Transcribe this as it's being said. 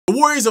The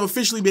Warriors have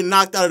officially been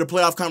knocked out of the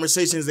playoff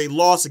conversation as they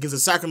lost against the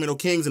Sacramento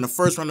Kings in the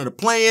first round of the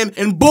play-in,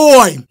 and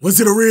boy, was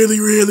it a really,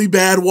 really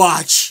bad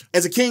watch.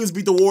 As the Kings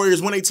beat the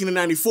Warriors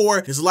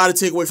 118-94, there's a lot to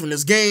take away from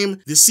this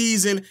game, this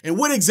season, and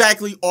what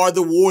exactly are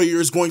the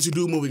Warriors going to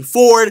do moving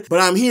forward? But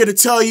I'm here to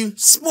tell you,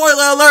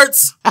 spoiler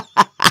alerts!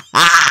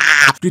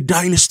 The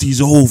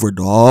dynasty's over,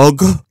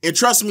 dog. And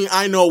trust me,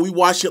 I know we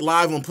watched it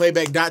live on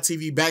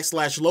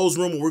playback.tv/Lowe's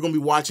Room, and we're going to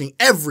be watching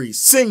every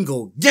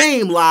single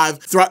game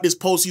live throughout this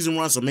postseason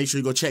run, so make sure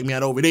you go check me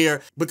out over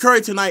there. But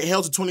Curry tonight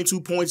held to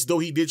 22 points, though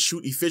he did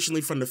shoot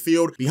efficiently from the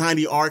field behind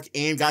the arc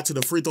and got to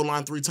the free throw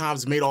line 3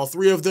 times, made all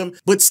 3 of them.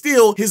 But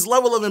still, his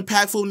level of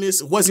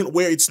impactfulness wasn't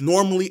where it's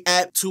normally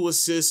at. 2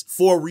 assists,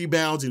 4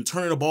 rebounds, and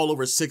turning the ball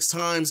over 6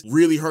 times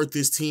really hurt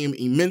this team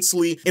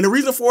immensely. And the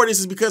reason for this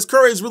is because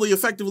Curry is really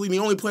effectively the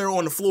only player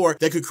on the floor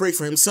that could create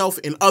for himself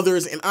and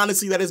others, and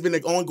honestly that has been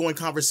an ongoing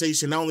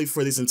conversation not only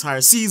for this entire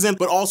season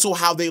but also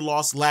how they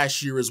lost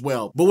last year as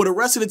well. But what the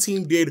rest of the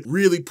team did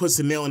really puts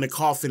the nail in the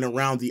coffin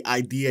around the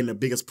idea and the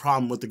biggest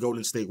problem with the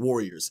Golden State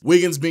Warriors.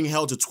 Wiggins being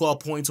held to 12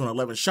 points on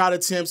 11 shot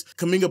attempts,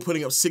 Kuminga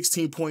putting up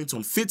 16 points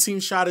on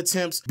 15 shot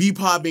attempts,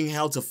 B-Pod being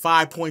held to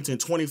 5 points in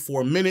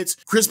 24 minutes,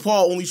 Chris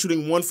Paul only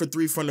shooting 1 for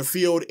 3 from the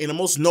field, and the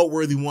most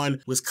noteworthy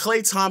one was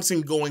Klay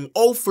Thompson going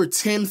 0 for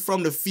 10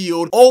 from the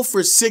field, 0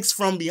 for 6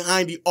 from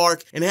behind the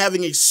arc, and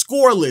having a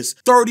scoreless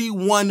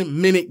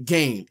 31-minute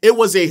game. It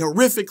was a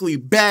horrifically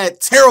bad,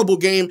 terrible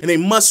game and a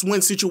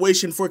must-win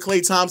situation for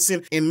Klay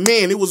Thompson, and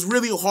man, it was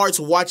really hard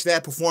to watch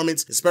that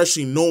performance,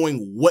 especially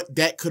knowing what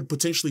that could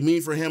potentially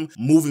mean for him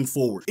moving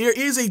forward. There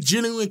is a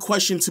genuine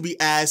question to be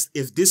asked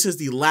if this is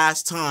the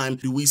last time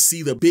do we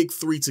see the big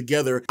 3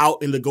 together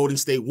out in the Golden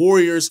State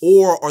Warriors,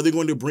 or are they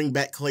going to bring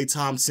back Klay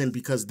Thompson,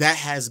 because that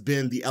has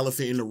been the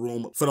elephant in the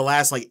room for the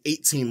last like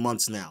 18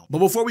 months now. But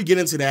before we get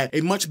into that,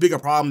 a much bigger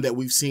problem that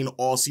we've seen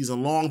all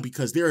season long,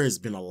 because there has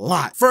been a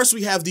lot. First,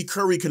 we have the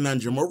Curry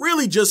conundrum, or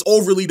really just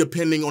overly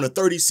depending on a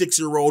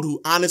 36-year-old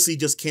who honestly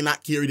just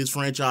cannot carry this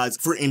franchise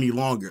for any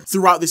longer.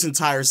 Throughout this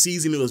entire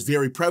season, it was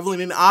very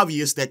prevalent and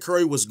obvious that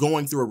Curry was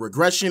going through a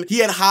regression. He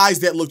had highs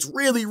that looked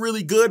really,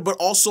 really good, but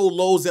also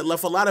lows that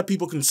left a lot of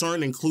people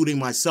concerned, including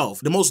myself.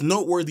 The most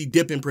noteworthy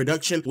dip in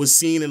production was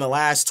seen in the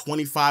last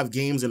 25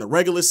 games in the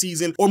regular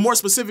season, or more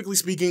specifically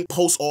speaking,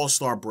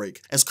 post-All-Star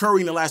break, as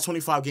Curry in the last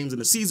 25 games in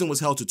the season was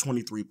held to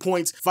 23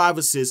 points, 5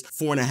 assists,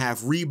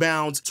 4.5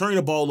 rebounds, turning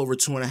the ball over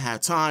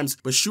 2.5 times,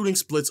 but shooting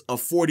splits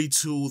of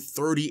 42,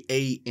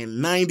 38,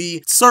 and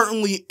 90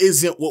 certainly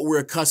isn't what we're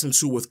accustomed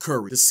to with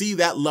Curry. To see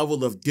that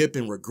level of dip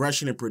and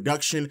regression in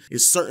production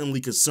is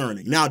certainly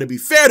concerning. Now, to be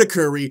fair to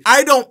Curry,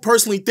 I don't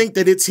personally think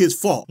that it's his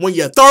fault. When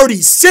you're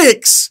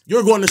 36,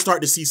 you're going to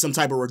start to see some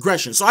type of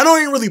regression. So I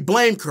don't even really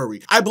blame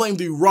Curry. I blame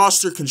the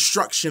roster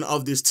construction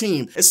of this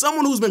team. As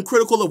someone who's been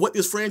critical of what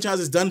this franchise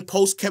has done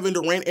post Kevin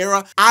Durant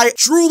era, I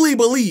truly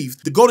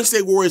believe the Golden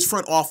State Warriors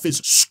front office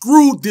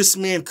screwed this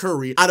man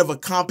Curry out of a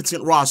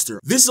competent roster.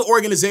 This is an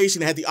organization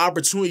that had the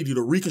opportunity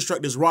to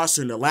reconstruct this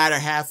roster in the latter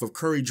half of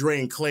Curry, Dre,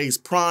 and Klay's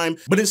prime,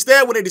 but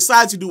instead what they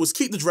decided to do was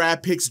keep the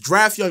draft picks,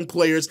 draft young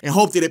players, and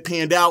hope that it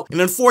panned out,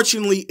 and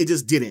unfortunately it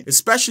just didn't,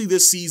 especially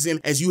this season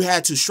as you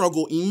had to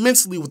struggle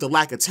immensely with the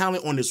lack of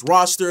talent on this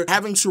roster,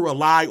 having to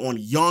rely on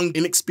young,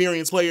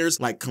 inexperienced players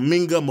like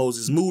Kuminga,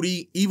 Moses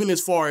Moody, even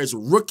as far as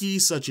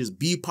rookies such as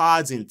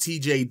B-Pods and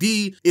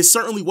TJD. It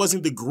certainly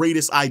wasn't the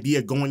greatest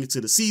idea going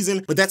into the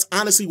season, but that's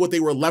honestly what they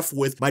were left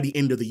with by the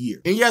end of the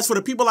year. And yes, for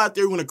the people out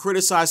there who are going to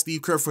criticize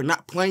Steve Kerr for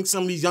not playing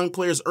some of these young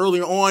players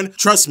earlier on,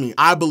 trust me,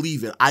 I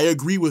believe it. I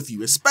agree with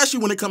you, especially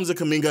when it comes to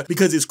Kuminga,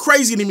 because it's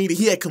crazy to me that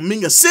he had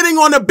Kuminga sitting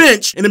on the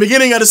bench in the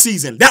beginning of the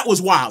season. That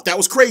was wild. That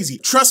was crazy.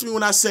 Trust me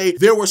when I say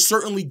there were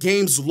certainly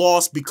games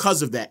lost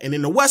because of that. And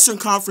in the Western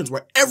Conference,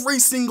 where every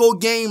single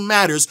game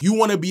matters, you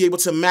want to be able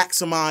to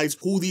maximize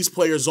who these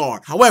players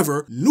are.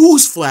 However,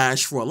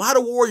 newsflash for a lot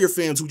of Warrior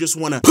fans who just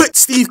want to put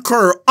Steve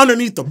Kerr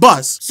underneath the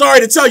bus. Sorry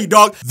to tell you,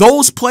 dog,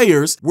 those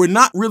players were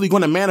not really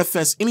going to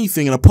manifest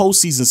anything in a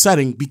postseason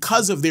setting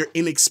because of their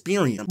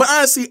inexperience. But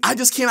honestly, I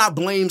just cannot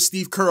blame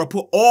Steve Kerr or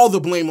put all the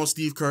blame on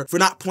Steve Kerr for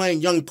not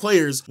playing young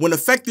players when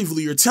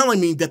effectively you're telling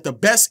me that the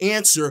best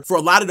answer for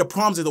a lot of the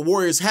problems that the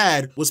Warriors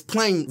had was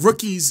playing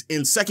rookies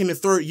and second and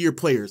third year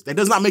players. That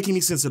does not make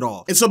any sense at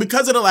all. And so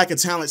because of the lack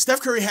of talent,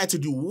 Steph Curry had to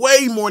do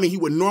way more than he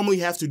would normally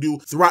have to do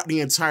throughout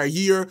the entire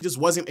year. He just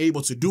wasn't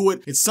able to do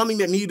it. It's something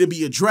that needed to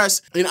be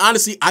addressed. And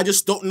honestly, I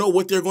just don't know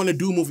what they're going to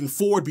do moving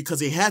forward, because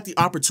they had the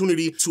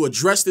opportunity to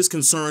address this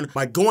concern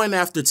by going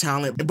after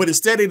talent, but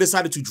instead they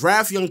decided to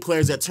draft young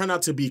players that turned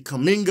out to be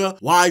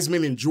Kuminga,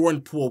 Wiseman, and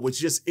Jordan Poole, which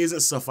just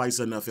isn't suffice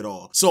enough at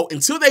all. So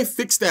until they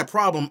fix that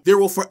problem, there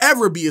will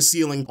forever be a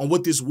ceiling on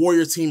what this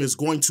Warriors team is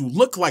going to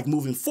look like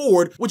moving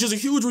forward, which is a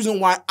huge reason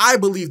why I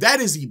believe that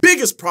is the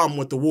biggest problem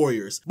with the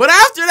Warriors. But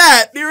after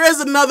that, there is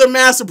another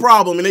massive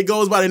problem, and it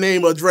goes by the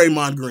name of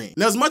Draymond Green.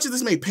 Now, as much as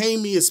this may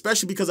pain me,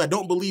 especially because I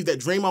don't believe that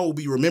Draymond will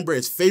be remembered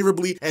as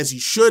favorably as as he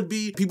should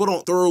be. People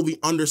don't thoroughly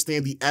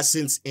understand the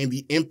essence and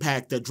the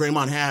impact that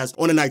Draymond has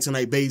on a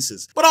night-to-night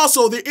basis. But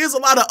also, there is a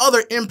lot of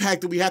other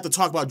impact that we have to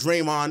talk about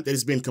Draymond that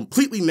has been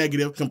completely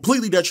negative,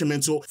 completely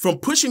detrimental, from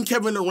pushing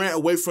Kevin Durant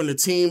away from the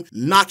team,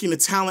 knocking the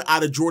talent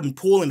out of Jordan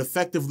Poole and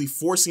effectively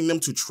forcing them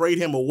to trade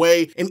him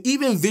away, and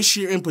even this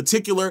year in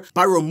particular,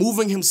 by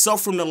removing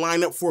himself from the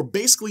lineup for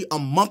basically a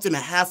month and a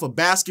half of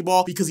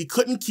basketball because he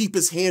couldn't keep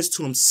his hands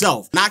to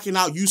himself, knocking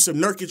out Yusuf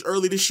Nurkic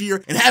early this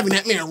year and having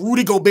that man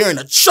Rudy Gobert in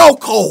a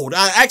chokehold.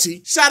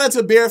 Actually, shout out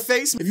to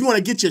Bareface. If you want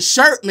to get your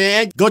shirt,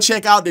 man, go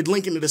check out the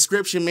link in the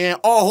description, man.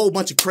 A whole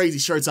bunch of crazy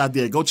shirts out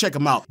there. Go check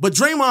them out. But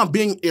Draymond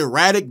being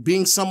erratic,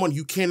 being someone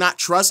you cannot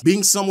trust,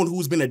 being someone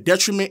who's been a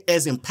detriment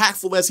as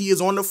impactful as he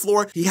is on the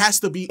floor, he has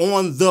to be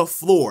on the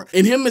floor.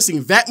 And him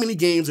missing that many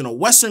games in a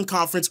Western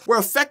Conference where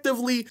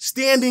effectively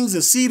standings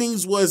and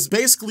seedings was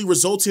basically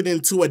resulted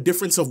into a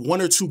difference of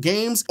 1 or 2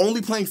 games,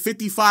 only playing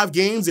 55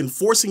 games and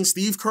forcing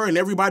Steve Kerr and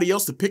everybody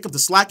else to pick up the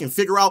slack and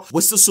figure out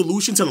what's the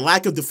solution to the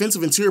lack of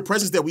defensive interior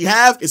presence that we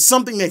have is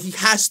something that he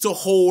has to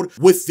hold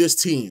with this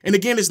team. And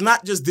again, it's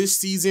not just this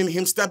season,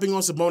 him stepping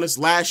on Sabonis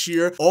last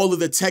year, all of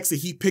the techs that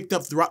he picked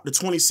up throughout the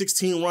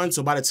 2016 run.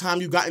 So by the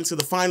time you got into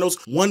the finals,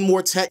 one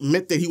more tech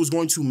meant that he was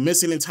going to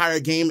miss an entire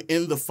game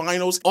in the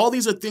finals. All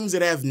these are things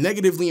that have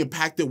negatively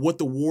impacted what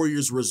the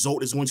Warriors'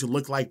 result is going to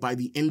look like by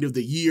the end of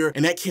the year,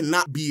 and that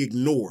cannot be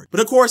ignored. But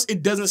of course,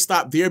 it doesn't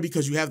stop there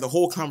because you have the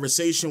whole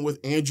conversation with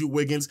Andrew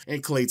Wiggins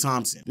and Klay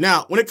Thompson.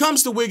 Now, when it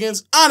comes to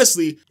Wiggins,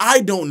 honestly,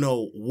 I don't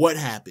know what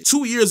happened.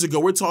 2 years ago,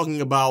 we're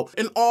talking about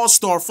an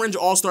all-star, fringe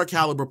all-star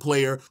caliber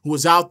player who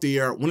was out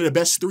there, one of the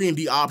best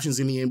 3-and-D options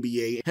in the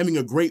NBA, having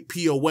a great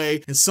POA,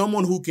 and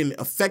someone who can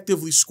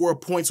effectively score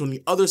points on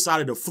the other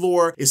side of the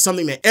floor is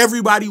something that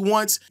everybody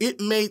wants. It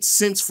made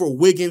sense for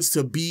Wiggins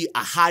to be a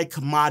high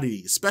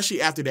commodity,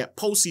 especially after that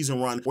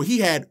postseason run where he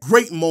had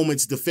great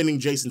moments defending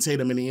Jason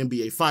Tatum in the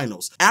NBA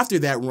Finals. After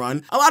that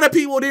run, a lot of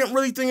people didn't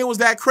really think it was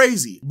that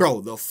crazy.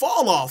 Bro, the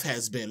fall off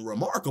has been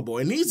remarkable.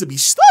 It needs to be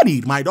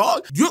studied, my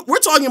dog. We're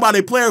talking about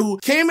a player who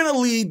came in the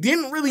league,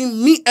 didn't really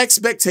meet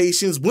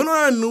expectations, went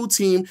on a new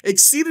team,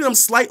 exceeded them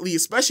slightly,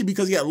 especially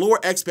because he had lower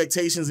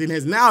expectations, and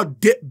has now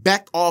dipped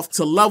back off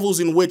to levels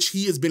in which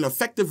he has been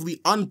effectively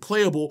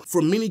unplayable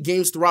for many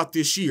games throughout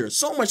this year.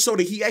 So much so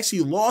that he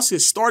actually lost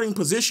his starting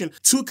position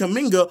to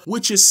Kuminga,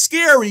 which is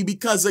scary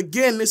because,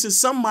 again, this is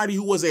somebody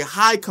who was a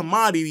high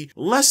commodity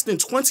less than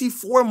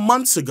 24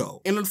 months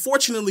ago. And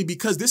unfortunately,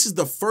 because this is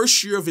the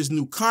first year of his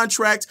new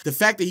contract, the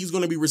fact that he's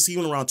going to be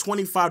receiving around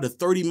 $25 to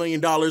 $30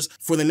 million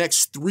for the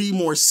next 3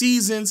 more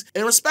seasons,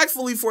 and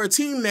respectfully for a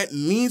team that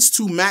needs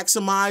to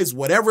maximize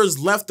whatever's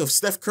left of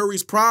Steph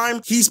Curry's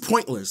prime, he's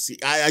pointless.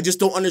 I just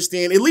don't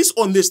understand, at least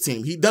on this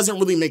team. He doesn't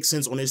really make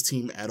sense on this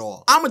team at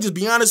all. I'm gonna just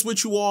be honest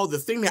with you all, the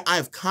thing that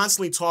I've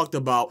constantly talked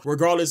about,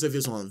 regardless if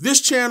it's on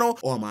this channel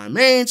or my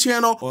main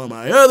channel or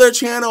my other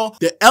channel,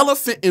 the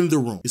elephant in the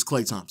room is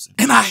Klay Thompson.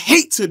 And I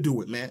hate to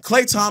do it, man.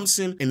 Klay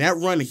Thompson and that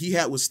run that he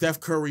had with Steph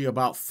Curry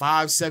about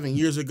 5-7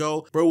 years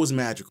ago, bro, was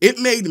magical. It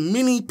made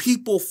many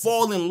people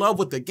fall in love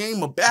with the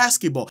game of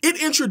basketball.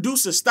 It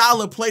introduced a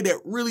style of play that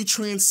really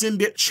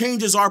transcended,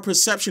 changes our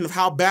perception of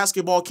how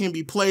basketball can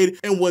be played,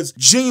 and was,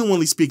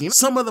 genuinely speaking,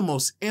 some of the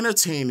most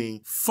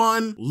entertaining,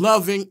 fun,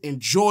 loving,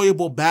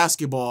 enjoyable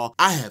basketball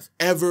I have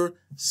ever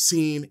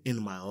seen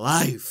in my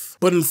life.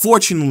 But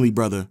unfortunately,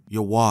 brother,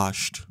 you're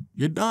washed.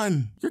 You're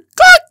done. You're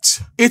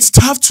cooked. It's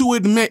tough to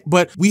admit,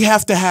 but we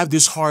have to have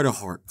this heart of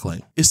heart,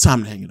 Klay. It's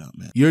time to hang it up,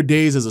 man. Your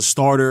days as a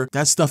starter,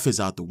 that stuff is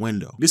out the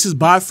window. This is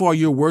by far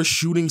your worst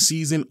shooting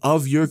season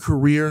of your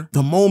career.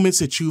 The moments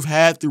that you've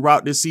had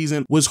throughout this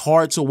season was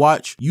hard to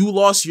watch. You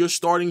lost your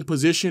starting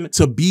position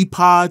to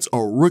B-Pods, a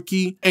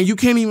rookie, and you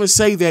can't even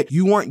say that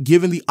you weren't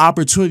given the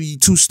opportunity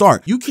to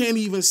start. You can't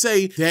even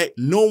say that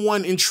no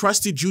one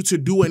entrusted you to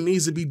do what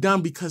needs to be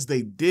done, because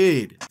they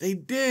did. They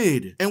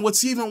did. And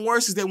what's even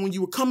worse is that when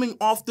you were coming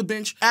off the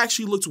bench,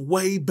 actually looked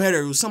way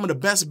better. It was some of the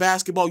best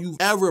basketball you've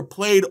ever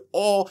played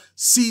all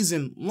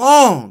season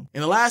long.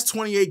 In the last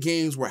 28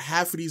 games, where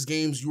half of these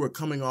games you were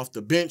coming off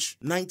the bench,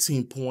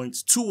 19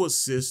 points, 2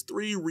 assists,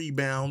 3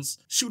 rebounds,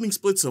 shooting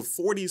splits of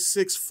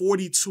 46,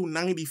 42,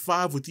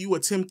 95, with you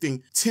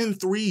attempting 10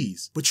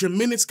 threes. But your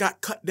minutes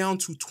got cut down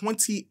to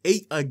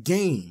 28 a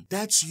game.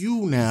 That's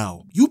you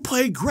now. You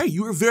played great.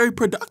 You were very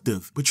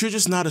productive, but you're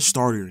just not a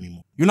starter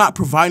anymore. You're not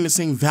providing the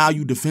same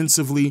value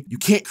defensively. You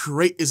can't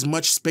create as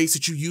much space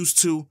that you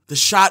used to. The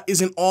shot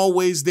isn't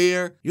always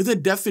there. You're the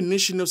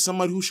definition of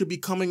somebody who should be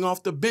coming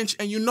off the bench.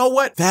 And you know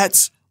what?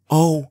 That's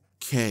okay.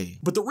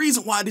 But the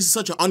reason why this is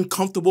such an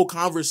uncomfortable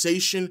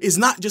conversation is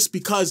not just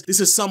because this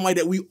is somebody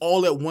that we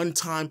all at one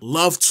time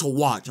love to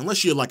watch.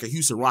 Unless you're like a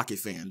Houston Rocket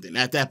fan, then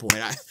at that point,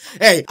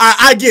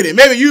 I get it.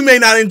 Maybe you may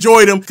not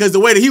enjoy him because the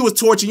way that he was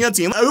torching your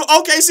team.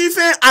 OKC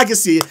fan, I can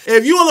see it.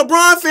 If you're a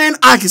LeBron fan,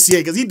 I can see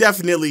it because he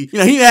definitely,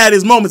 he had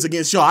his moments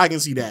against y'all. I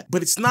can see that.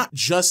 But it's not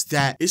just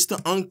that. It's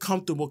the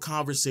uncomfortable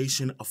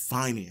conversation of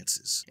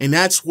finances. And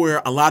that's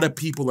where a lot of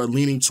people are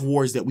leaning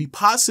towards, that we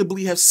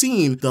possibly have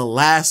seen the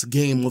last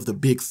game of the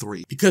Big Three.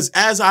 43. Because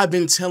as I've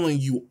been telling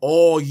you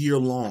all year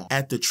long,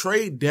 at the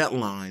trade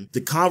deadline,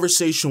 the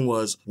conversation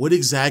was, what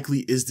exactly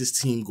is this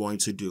team going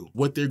to do?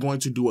 What they're going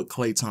to do with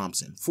Klay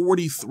Thompson.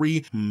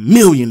 $43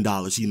 million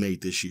he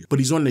made this year, but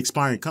he's on an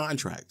expiring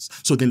contracts.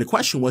 So then the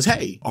question was,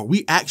 hey, are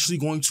we actually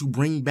going to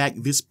bring back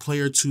this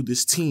player to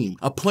this team?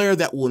 A player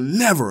that will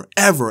never,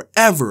 ever,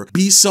 ever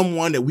be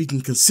someone that we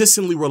can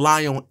consistently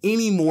rely on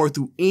anymore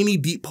through any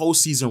deep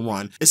postseason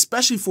run,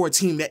 especially for a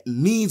team that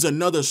needs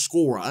another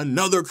scorer,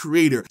 another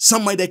creator,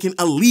 somebody that can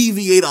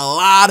alleviate a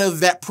lot of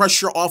that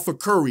pressure off of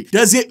Curry.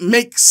 Does it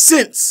make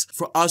sense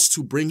for us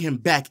to bring him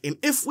back? And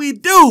if we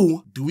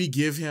do we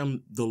give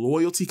him the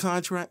loyalty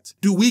contract?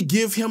 Do we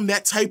give him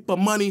that type of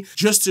money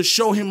just to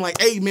show him like,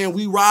 hey man,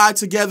 we ride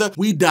together,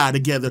 we die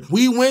together,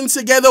 we win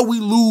together, we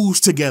lose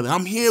together,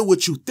 I'm here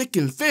with you thick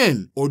and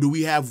thin? Or do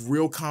we have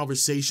real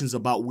conversations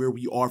about where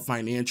we are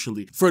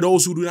financially? For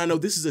those who do not know,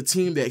 this is a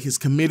team that has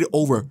committed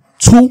over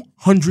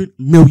 $200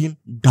 million.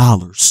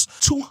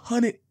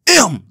 200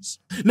 M's.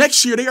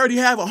 Next year, they already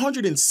have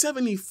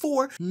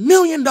 $174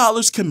 million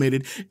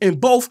committed,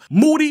 and both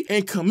Moody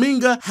and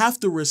Kuminga have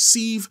to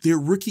receive their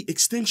rookie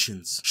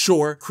extensions.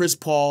 Sure, Chris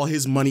Paul,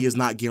 his money is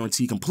not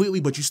guaranteed completely,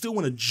 but you still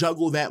want to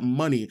juggle that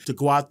money to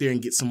go out there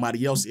and get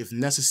somebody else if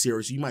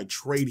necessary. So you might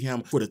trade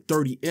him for the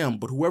 30 M,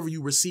 but whoever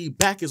you receive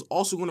back is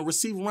also going to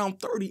receive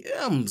around 30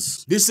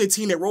 M's. This is a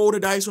team that rolled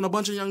the dice on a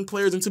bunch of young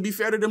players, and to be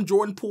fair to them,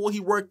 Jordan Poole, he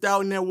worked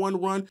out in that one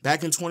run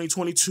back in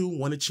 2022,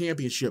 won a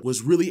championship,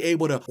 was really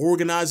able to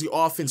organize the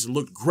offense and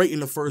looked great in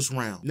the first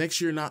round.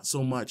 Next year, not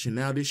so much. And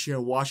now this year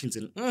in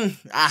Washington,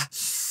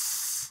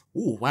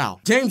 ooh, wow.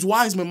 James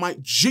Wiseman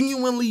might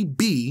genuinely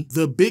be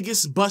the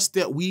biggest bust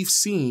that we've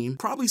seen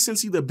probably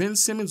since either Ben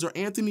Simmons or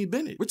Anthony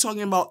Bennett. We're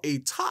talking about a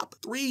top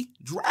 3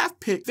 draft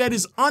pick that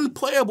is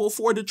unplayable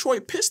for a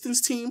Detroit Pistons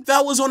team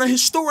that was on a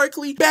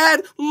historically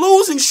bad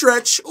losing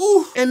stretch.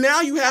 Ooh. And now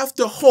you have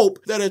to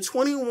hope that a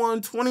 21,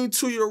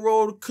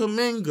 22-year-old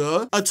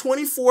Kuminga, a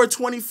 24,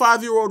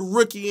 25-year-old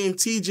rookie in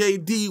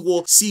TJD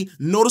will see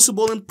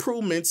noticeable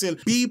improvements,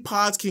 and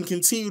B-Pods can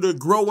continue to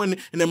grow and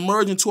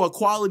emerge into a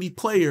quality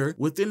player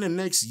within the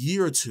next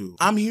year or two.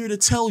 I'm here to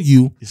tell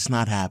you it's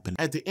not happening.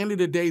 At the end of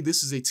the day,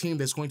 this is a team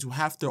that's going to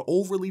have to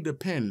overly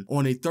depend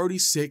on a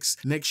 36,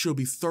 next year will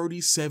be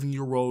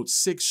 37-year-old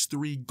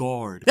 6'3"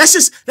 guard. That's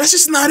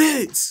just not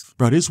it.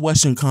 Bro, this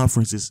Western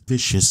Conference is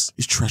vicious.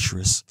 It's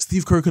treacherous.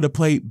 Steve Kerr could have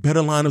played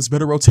better lineups,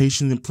 better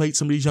rotation, and played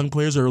some of these young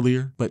players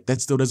earlier, but that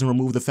still doesn't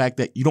remove the fact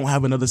that you don't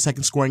have another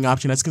second scoring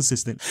option that's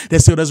consistent. That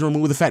still doesn't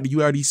remove the fact that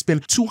you already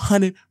spent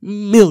 $200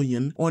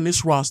 million on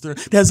this roster.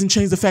 That doesn't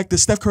change the fact that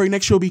Steph Curry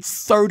next year will be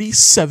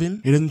 37.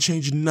 It doesn't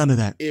change none of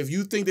that. If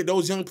you think that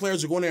those young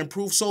players are going to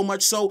improve so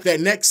much so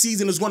that next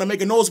season is going to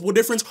make a noticeable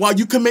difference while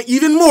you commit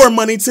even more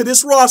money to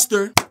this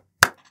roster,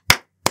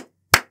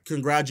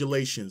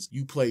 congratulations,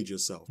 you played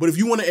yourself. But if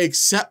you want to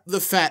accept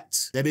the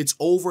fact that it's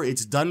over,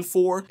 it's done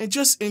for, and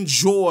just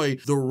enjoy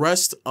the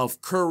rest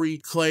of Curry,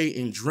 Klay,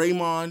 and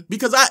Draymond,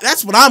 because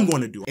that's what I'm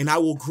going to do. And I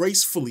will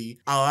gracefully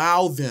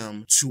allow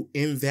them to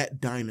end that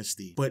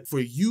dynasty. But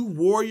for you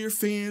Warrior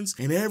fans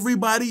and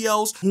everybody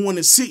else who want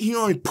to sit here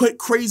and put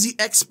crazy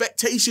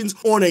expectations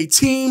on a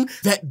team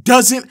that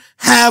doesn't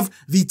have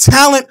the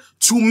talent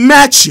to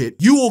match it,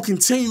 you will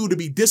continue to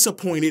be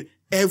disappointed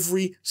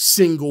every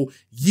single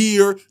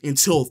year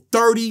until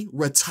 30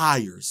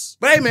 retires.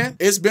 But hey, man,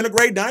 it's been a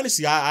great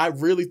dynasty. I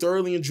really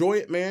thoroughly enjoy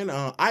it, man.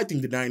 I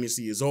think the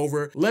dynasty is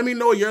over. Let me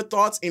know your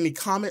thoughts in the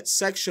comment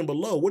section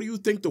below. What do you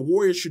think the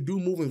Warriors should do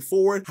moving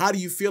forward? How do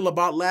you feel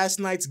about last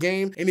night's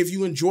game? And if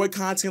you enjoy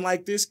content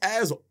like this,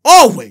 as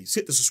always,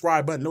 hit the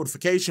subscribe button,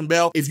 notification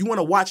bell. If you want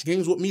to watch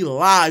games with me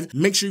live,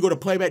 make sure you go to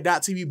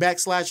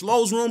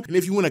playback.tv/Lowe's Room. And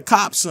if you want to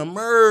cop some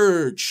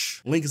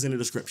merch, link is in the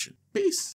description. Peace.